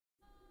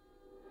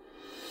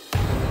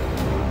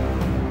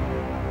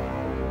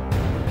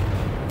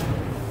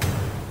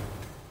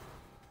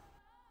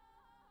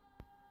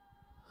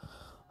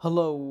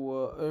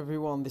Hello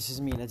everyone, this is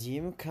me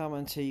NADIEM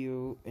coming to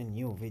you a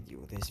new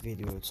video. This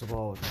video it's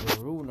about the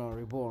Rúna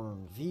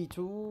Reborn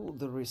V2,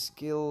 the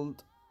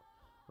reskilled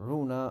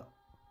Rúna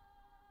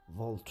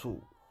Vol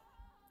 2.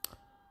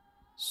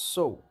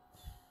 So,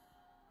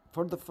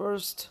 for the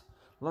first,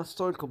 let's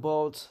talk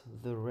about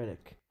the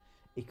relic,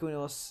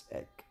 Equinox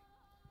egg.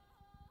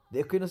 The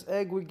Equinox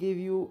egg will give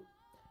you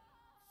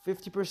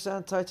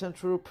 50% Titan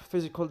troop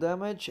physical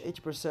damage,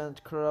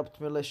 80% corrupt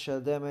militia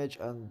damage,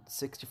 and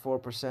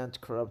 64%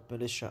 corrupt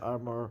militia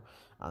armor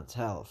and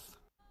health.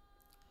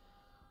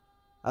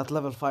 At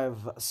level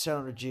 5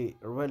 synergy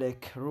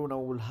relic,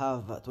 Rúna will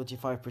have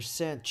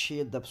 25%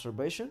 shield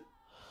absorption,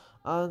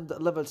 and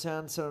level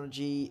 10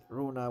 synergy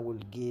Rúna will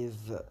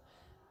give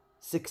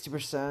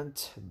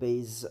 60%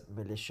 base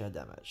militia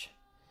damage.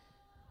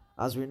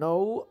 As we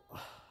know,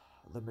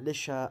 the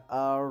militia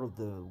are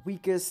the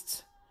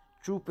weakest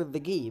troop in the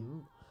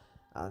game,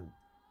 and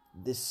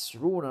this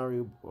Rúna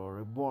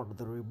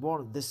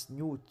reborn, this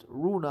new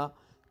Rúna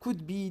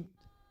could be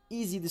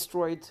easily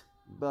destroyed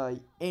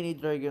by any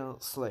dragon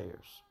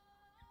slayers,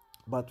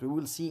 but we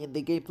will see in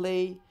the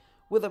gameplay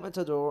with the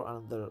Matador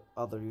and the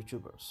other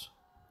YouTubers.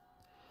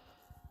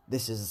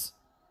 This is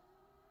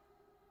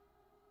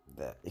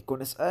the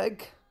Equinox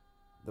egg,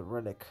 the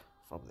relic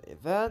from the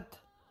event.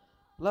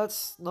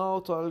 Let's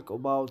now talk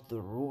about the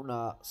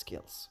Rúna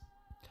skills.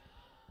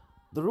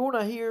 The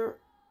Rúna here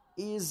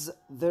is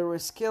the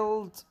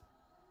reskilled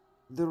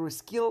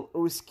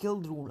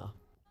Rúna.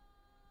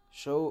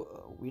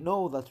 So we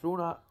know that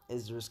Rúna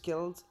is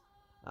reskilled,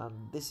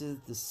 and this is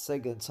the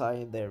second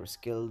time they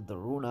reskilled the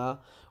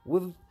Rúna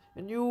with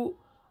a new,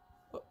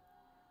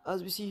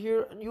 as we see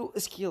here, new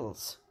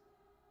skills.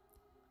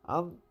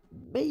 And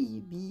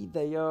maybe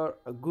they are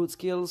good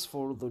skills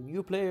for the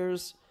new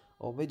players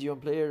or medium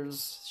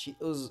players. She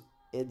is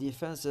a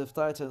defensive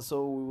Titan,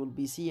 so we will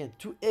be seeing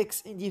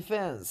 2x in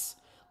defense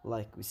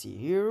like we see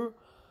here.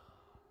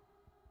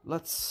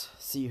 Let's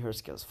see her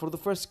skills. For the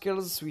first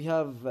skills, we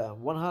have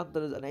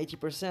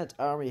 180%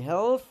 army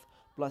health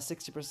plus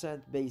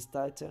 60% base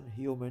Titan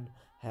human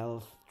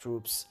health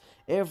troops.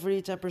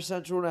 Every 10%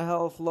 Rúna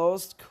health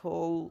lost,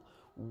 call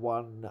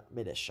 1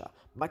 militia,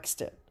 max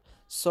 10.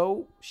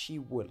 So she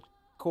will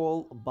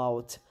call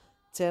about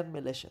 10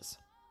 militias.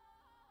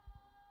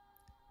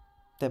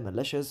 10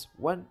 militias,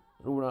 1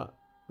 Rúna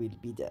will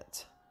be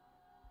dead.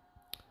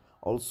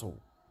 Also,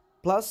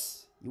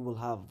 plus you will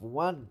have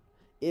 1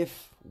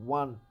 if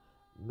 1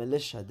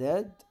 militia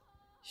dead,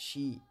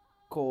 she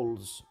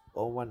calls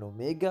 1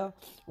 Omega.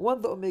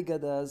 When the Omega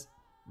does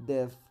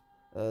death,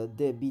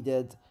 they be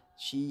dead,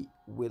 she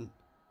will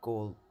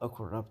call a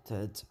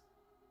corrupted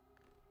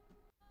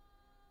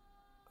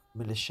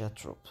militia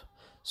troop.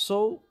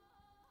 So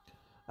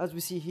as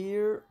we see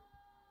here,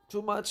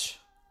 too much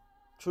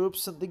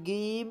troops in the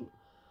game,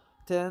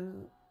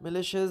 10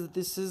 militias.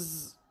 This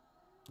is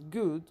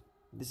good,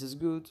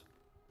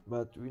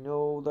 but we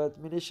know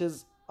that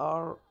militias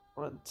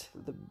aren't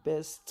the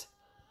best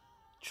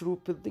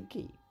troop in the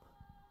game.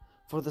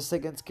 For the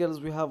second skills,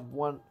 we have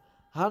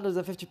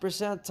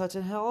 150%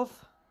 Titan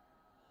health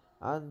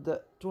and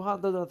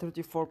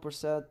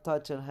 234%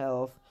 Titan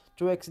health,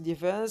 2x in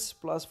defense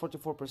plus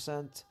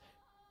 44%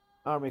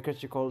 army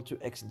critical,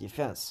 2x in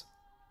defense.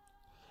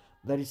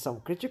 There is some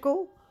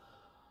critical,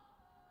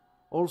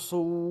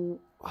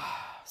 also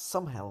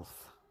some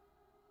health.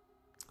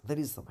 There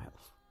is some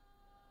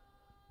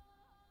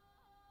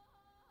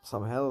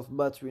health,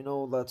 but we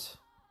know that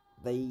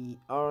they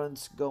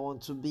aren't going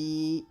to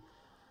be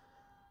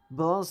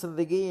balanced in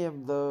the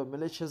game. The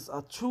militias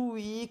are too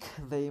weak.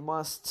 They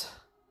must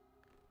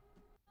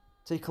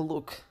take a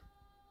look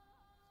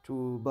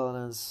to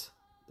balance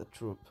the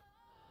troop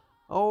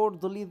or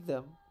delete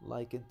them,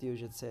 like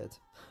Intuition said.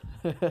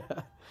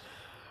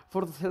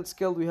 For the third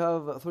skill, we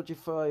have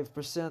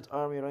 35%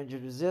 army range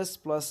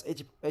resist plus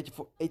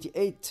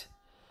 88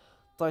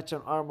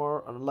 Titan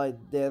armor and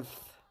light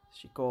death.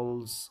 She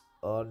calls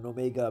an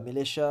Omega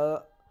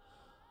militia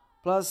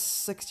plus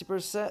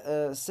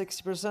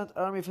 60%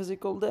 army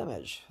physical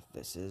damage.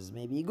 This is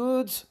maybe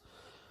good.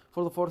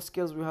 For the fourth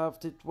skills, we have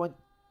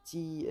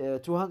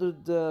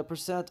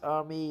 200%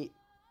 army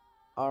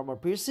armor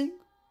piercing.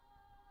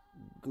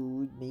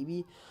 Good,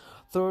 maybe.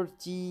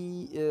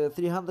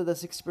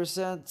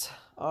 360%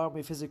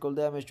 army physical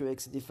damage to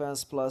X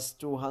defense plus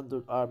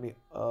 200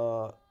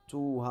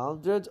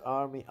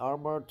 army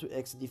armor to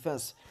X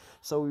defense.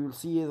 So we will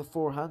see the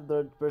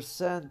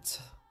 400%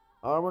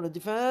 armor and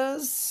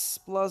defense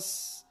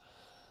plus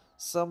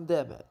some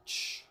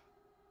damage.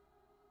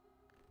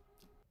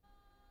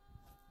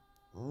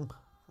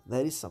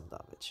 There is some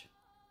damage.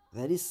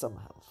 There is some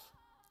health.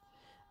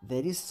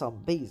 There is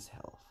some base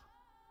health.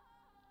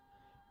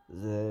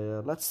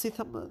 Let's see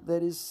them.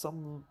 There is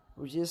some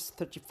resist,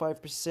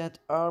 35%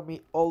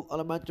 army all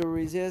elemental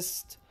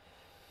resist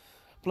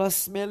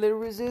plus melee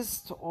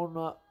resist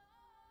on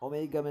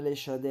Omega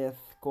militia death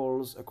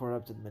calls a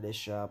corrupted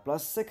militia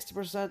plus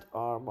 60%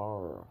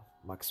 armor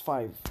max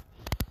 5.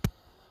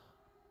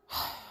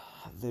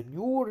 The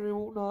new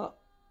Rúna,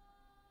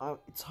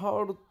 it's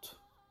hard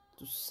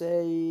to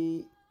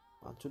say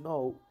and to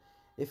know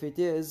if it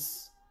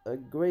is a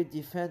great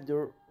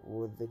defender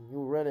with the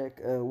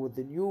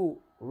new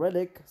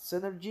relic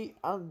synergy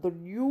and the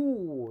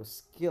new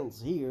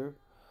skills here.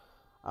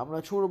 I'm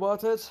not sure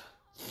about it,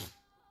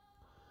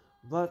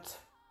 but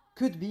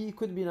could be,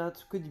 could be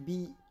not, could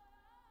be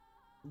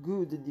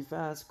good in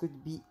defense,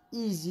 could be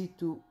easy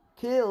to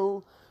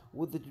kill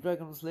with the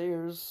Dragon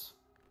Slayers,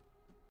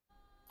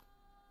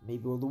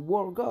 maybe with the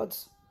War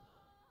Gods.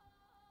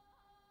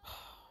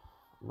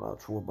 I'm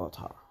not sure about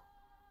her.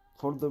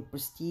 For the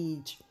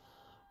prestige,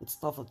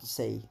 it's nothing to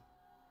say.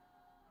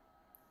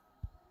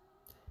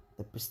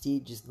 The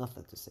prestige is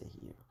nothing to say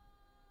here.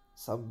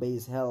 Some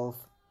base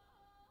health,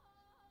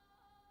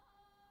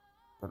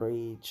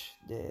 rage,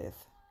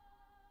 death,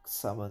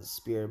 summon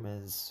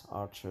spearmen,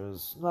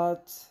 archers,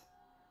 not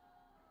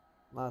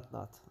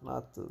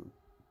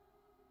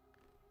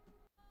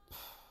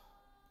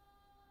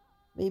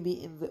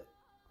maybe in the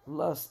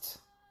last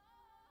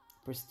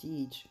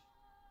prestige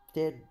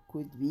 10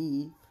 could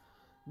be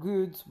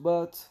good,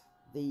 but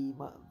the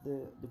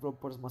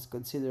developers must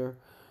consider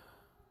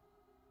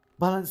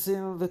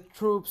balancing the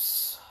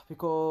troops,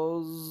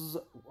 because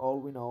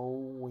all we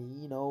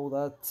know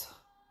that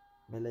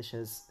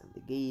militias in the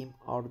game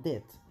are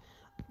dead.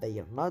 They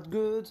are not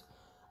good.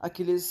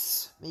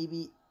 Achilles,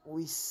 maybe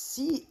we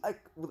see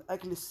with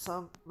Achilles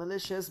some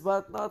militias,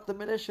 but not the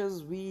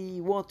militias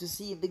we want to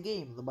see in the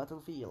game, the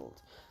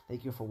battlefield.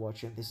 Thank you for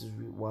watching. This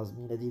was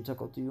me, NADIEM,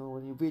 talking to you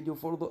in a new video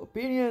for the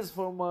opinions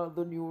from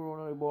the new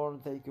Rúna Reborn.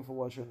 Thank you for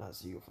watching. I'll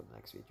see you for the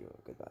next video.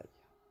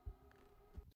 Goodbye.